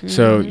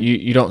 So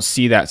you don't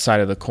see that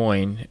side of the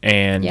coin,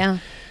 and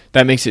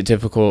that makes it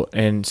difficult.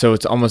 And so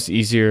it's almost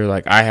easier.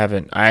 Like I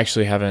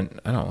actually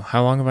haven't, I don't know,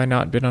 how long have I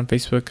not been on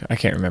Facebook? I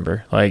can't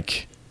remember.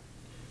 Like,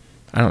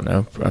 I don't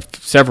know,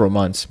 several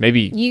months,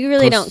 maybe. You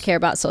really don't care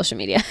about social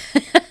media.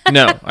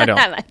 No, I don't.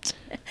 That much.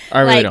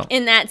 I really don't.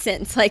 In that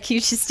sense, like you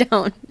just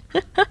don't.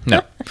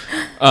 No.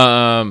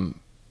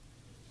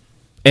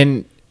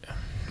 And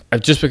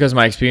just because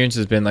my experience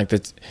has been like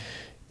that,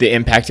 the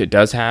impact it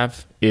does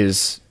have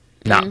is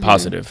not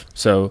positive.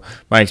 So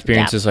my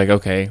experience is like,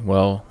 okay,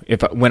 well,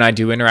 when I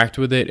do interact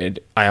with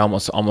it, I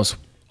almost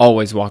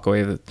always walk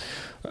away with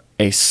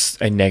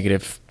a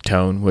negative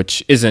tone,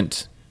 which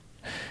isn't,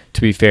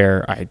 to be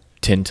fair, I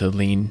tend to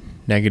lean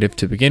negative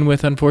to begin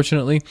with,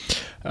 unfortunately.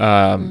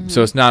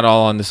 So it's not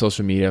all on the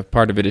social media.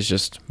 Part of it is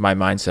just my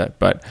mindset.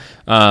 But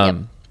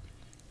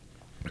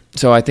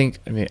so I think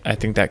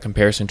that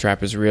comparison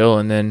trap is real.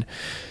 And then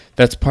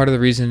that's part of the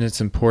reason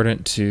it's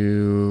important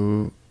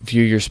to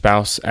view your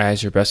spouse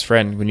as your best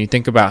friend. When you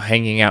think about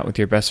hanging out with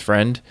your best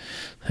friend,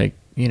 like,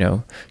 you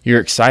know, you're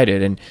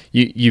excited, and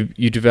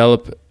you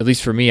develop, at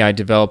least for me, I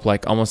develop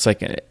like almost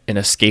like an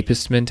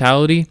escapist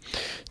mentality,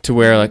 to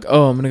where like,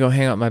 oh, I'm going to go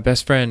hang out with my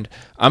best friend.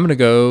 I'm going to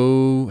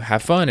go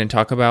have fun and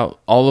talk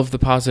about all of the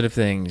positive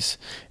things,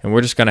 and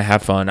we're just going to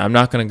have fun. I'm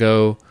not going to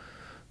go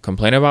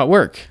complain about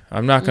work.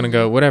 I'm not going to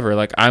go whatever.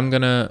 Like, I'm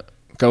going to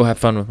go have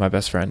fun with my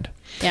best friend.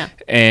 Yeah.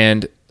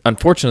 And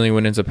unfortunately,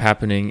 what ends up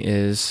happening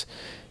is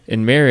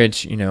in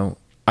marriage, you know,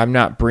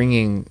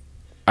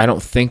 I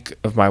don't think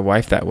of my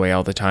wife that way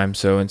all the time.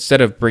 So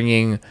instead of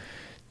bringing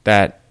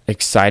that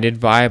excited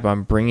vibe,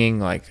 I'm bringing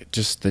like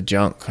just the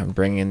junk. I'm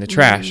bringing the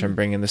trash. I'm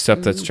bringing the stuff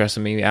that's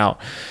stressing me out.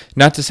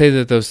 Not to say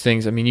that those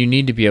things, I mean, you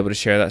need to be able to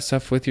share that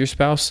stuff with your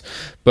spouse,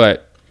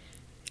 but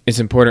it's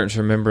important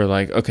to remember,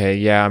 like, okay,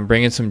 yeah, I'm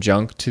bringing some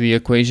junk to the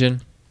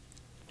equation,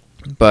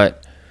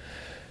 but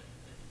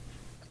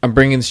I'm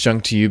bringing this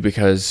junk to you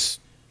because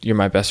you're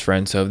my best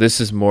friend. So this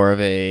is more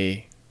of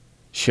a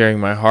sharing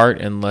my heart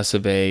and less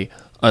of a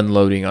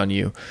unloading on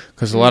you,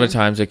 because a lot of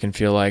times it can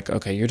feel like,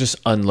 okay, you're just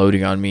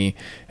unloading on me,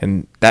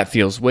 and that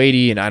feels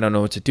weighty and I don't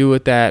know what to do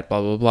with that,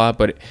 blah blah blah.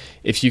 But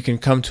if you can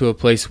come to a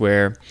place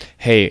where,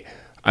 hey,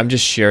 I'm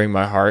just sharing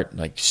my heart,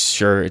 like,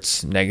 sure,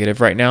 it's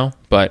negative right now,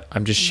 but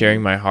I'm just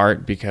sharing my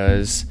heart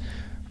because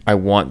I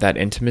want that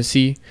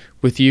intimacy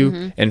with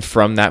you. And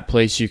from that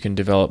place you can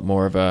develop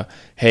more of a,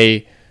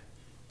 hey,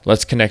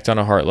 let's connect on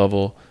a heart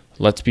level,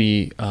 let's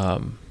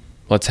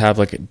have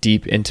like a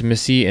deep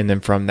intimacy, and then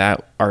from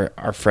that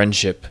our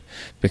friendship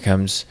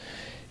becomes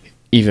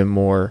even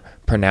more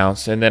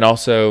pronounced. And then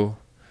also,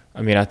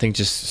 I mean, I think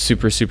just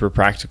super, super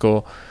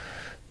practical,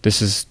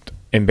 this is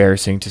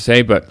embarrassing to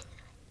say, but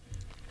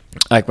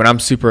like when I'm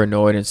super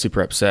annoyed and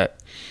super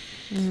upset,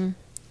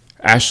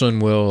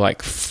 Ashlyn will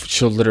like,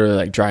 she'll literally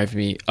like drive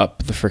me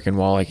up the freaking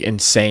wall, like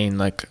insane,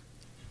 like,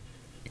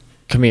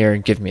 come here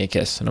and give me a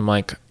kiss. And I'm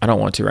like, I don't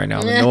want to right now.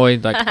 I'm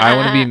annoyed. Like, I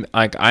want to be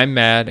like, I'm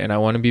mad and I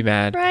want to be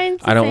mad.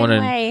 Ryan's I don't want to.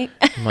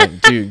 I'm like,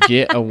 dude,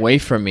 get away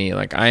from me.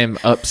 Like, I am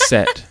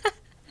upset.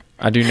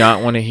 I do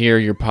not want to hear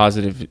your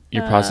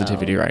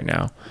positivity right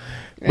now.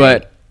 Right.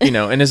 But, you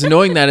know, and as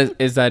annoying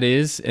as that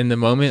is in the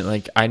moment,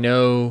 like, I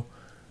know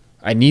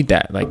I need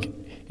that. Like,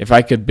 if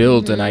I could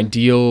build an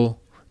ideal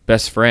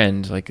best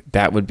friend, like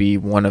that would be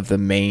one of the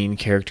main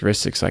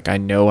characteristics. Like I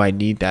know I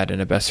need that in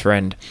a best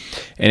friend.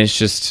 And it's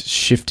just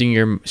shifting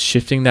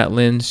that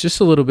lens just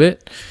a little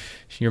bit,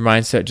 your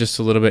mindset just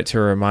a little bit, to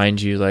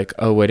remind you like,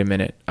 oh, wait a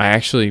minute, I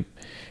actually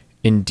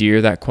endear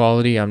that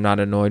quality. I'm not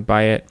annoyed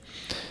by it.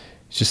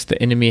 It's just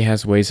the enemy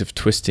has ways of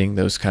twisting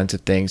those kinds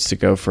of things to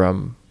go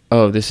from,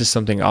 oh, this is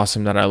something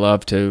awesome that I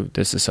love, to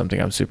this is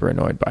something I'm super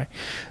annoyed by.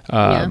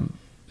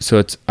 So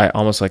it's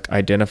almost like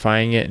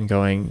identifying it and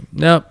going,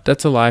 nope,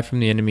 that's a lie from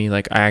the enemy.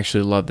 Like I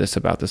actually love this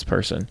about this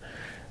person.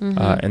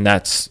 And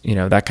that's,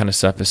 that kind of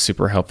stuff is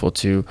super helpful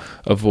to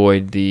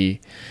avoid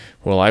the,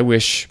 well, I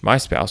wish my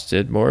spouse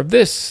did more of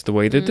this the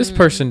way that this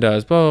person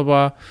does, blah,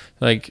 blah, blah.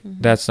 Like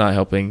that's not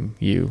helping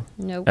you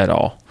at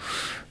all.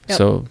 Yep.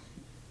 So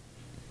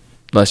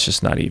let's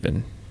just not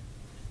even,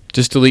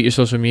 just delete your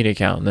social media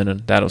account, and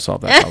then that'll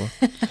solve that problem.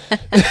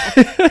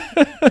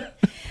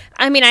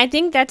 I mean, I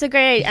think that's a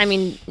great,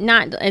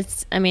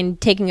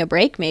 taking a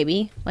break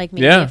maybe. Like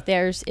maybe if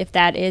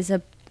that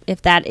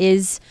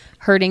is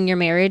hurting your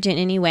marriage in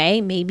any way,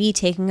 maybe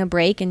taking a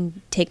break and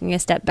taking a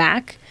step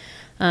back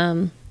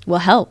will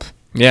help.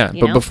 Yeah,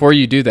 but before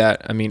you do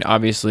that,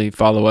 obviously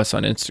follow us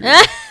on Instagram.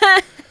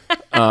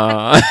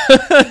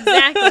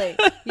 Exactly.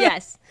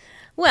 Yes.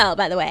 Well,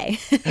 by the way,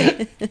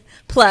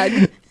 plug.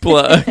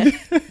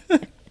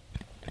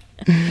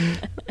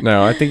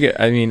 No, I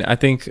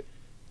think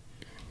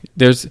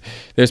there's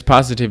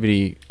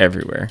positivity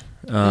everywhere.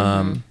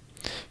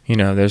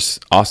 There's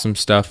awesome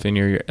stuff in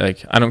your,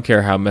 like, I don't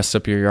care how messed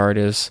up your yard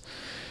is.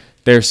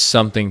 There's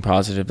something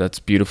positive that's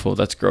beautiful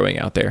that's growing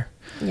out there.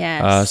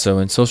 Yes. So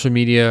in social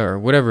media or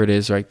whatever it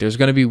is, right, there's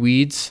going to be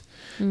weeds.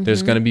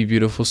 There's going to be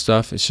beautiful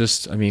stuff. It's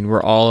just,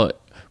 we're all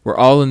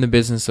in the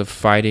business of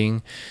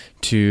fighting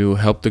to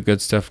help the good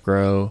stuff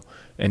grow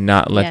and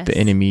not let the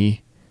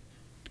enemy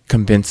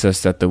convince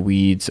us that the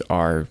weeds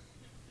are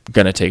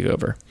going to take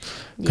over,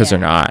 because they're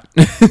not.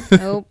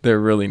 Nope. They're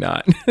really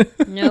not.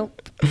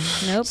 Nope.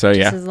 So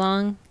just as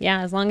long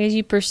as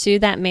you pursue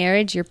that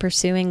marriage, you're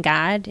pursuing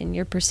God and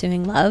you're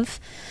pursuing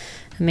love.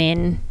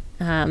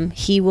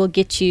 He will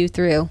get you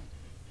through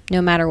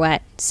no matter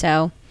what.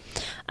 So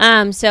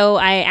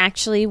I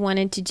actually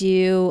wanted to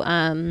do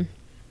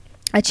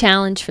a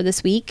challenge for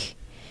this week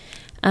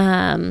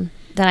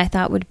that I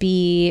thought would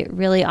be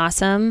really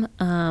awesome,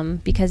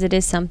 because it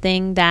is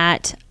something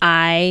that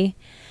I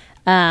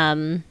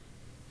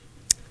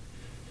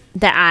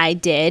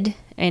did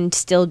and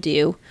still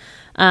do,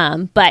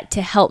 but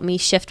to help me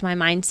shift my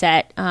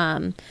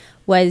mindset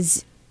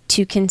was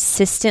to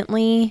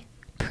consistently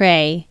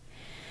pray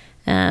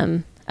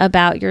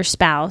about your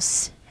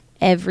spouse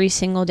every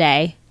single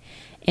day,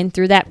 and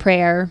through that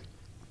prayer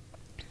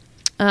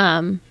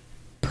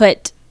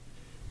put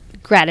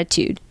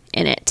gratitude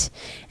in it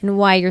and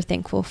why you're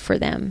thankful for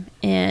them,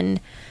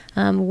 and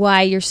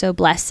why you're so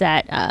blessed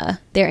that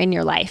they're in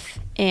your life.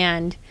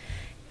 And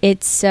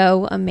it's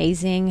so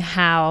amazing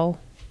how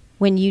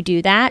when you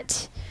do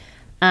that,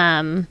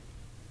 I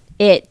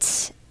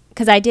read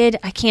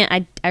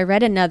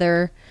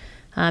another,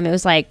 it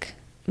was like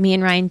me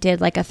and Ryan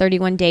did like a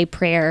 31-day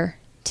prayer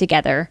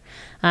together.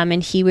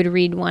 And he would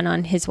read one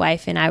on his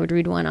wife and I would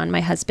read one on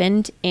my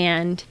husband.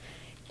 And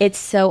it's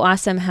so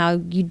awesome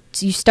how you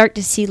start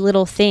to see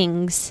little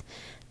things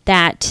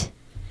that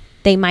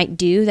they might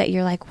do that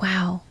you're like,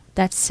 wow,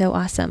 that's so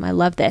awesome. I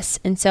love this.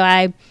 And so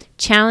I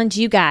challenge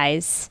you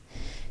guys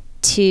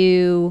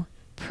to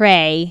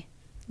pray.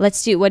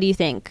 Let's do, what do you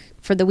think?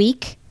 For the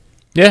week?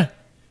 Yeah.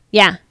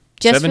 Yeah.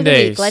 Just 7 for the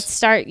days. week. Let's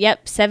start.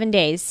 7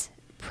 days.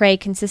 Pray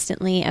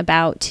consistently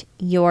about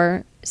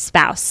your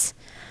spouse,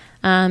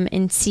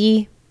 and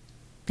see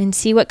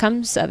what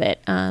comes of it.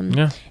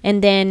 And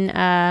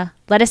then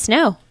let us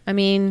know.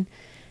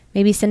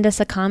 Maybe send us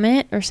a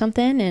comment or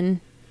something,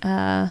 and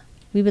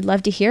we would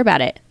love to hear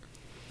about it.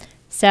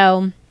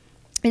 So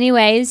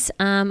anyways,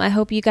 I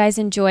hope you guys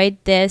enjoyed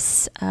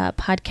this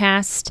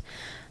podcast.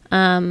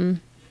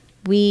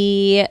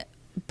 We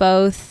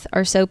both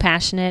are so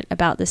passionate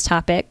about this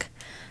topic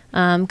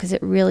because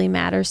it really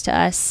matters to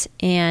us.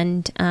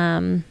 And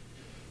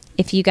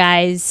if you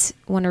guys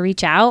want to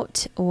reach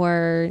out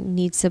or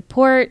need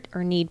support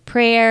or need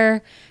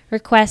prayer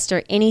requests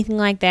or anything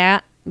like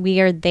that,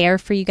 we are there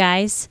for you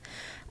guys.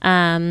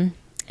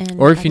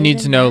 Or if you need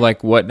to know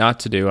like what not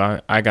to do,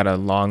 I got a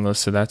long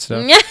list of that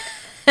stuff.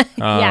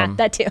 Yeah,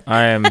 that too.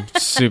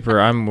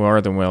 I'm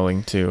more than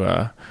willing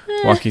to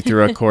walk you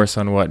through a course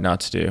on what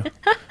not to do.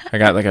 I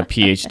got like a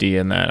PhD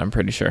in that, I'm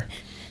pretty sure.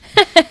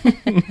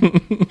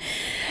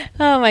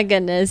 Oh my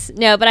goodness.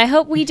 No, but I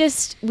hope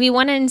we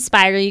want to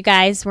inspire you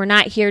guys. We're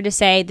not here to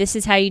say this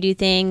is how you do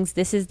things,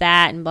 this is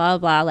that, and blah,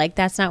 blah. Like,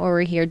 that's not what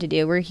we're here to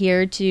do. We're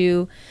here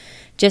to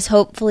just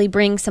hopefully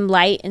bring some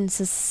light and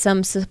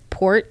some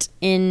support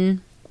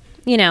in,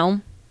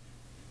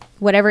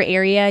 whatever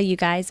area you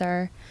guys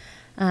are.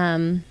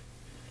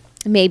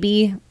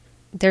 Maybe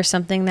there's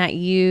something that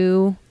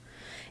you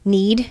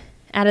need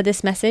out of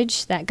this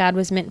message that God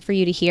was meant for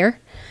you to hear.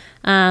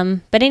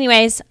 But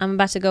anyways, I'm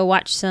about to go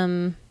watch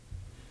some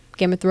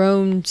Game of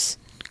Thrones.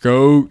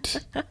 Goat.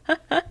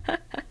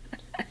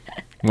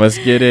 Let's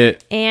get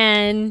it.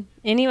 And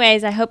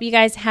anyways, I hope you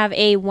guys have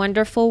a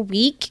wonderful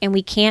week, and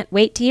we can't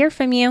wait to hear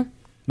from you.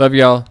 Love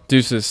y'all.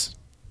 Deuces.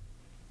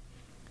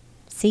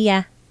 See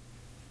ya.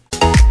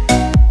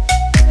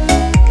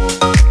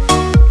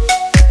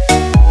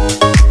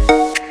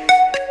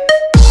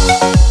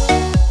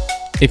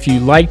 If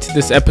you liked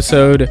this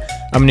episode,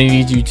 I'm going to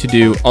need you to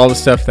do all the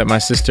stuff that my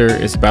sister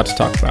is about to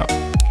talk about.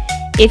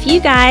 If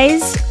you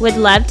guys would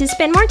love to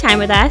spend more time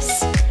with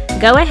us,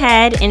 go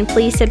ahead and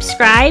please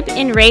subscribe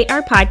and rate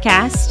our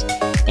podcast.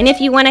 And if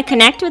you want to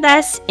connect with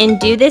us and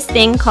do this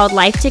thing called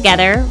Life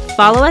Together,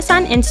 follow us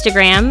on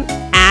Instagram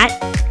at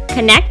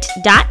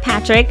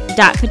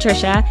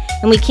connect.patrick.patricia.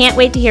 And we can't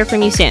wait to hear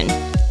from you soon.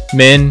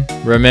 Men,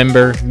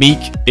 remember,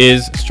 meek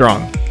is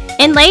strong.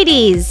 And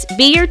ladies,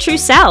 be your true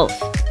self.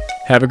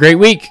 Have a great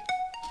week.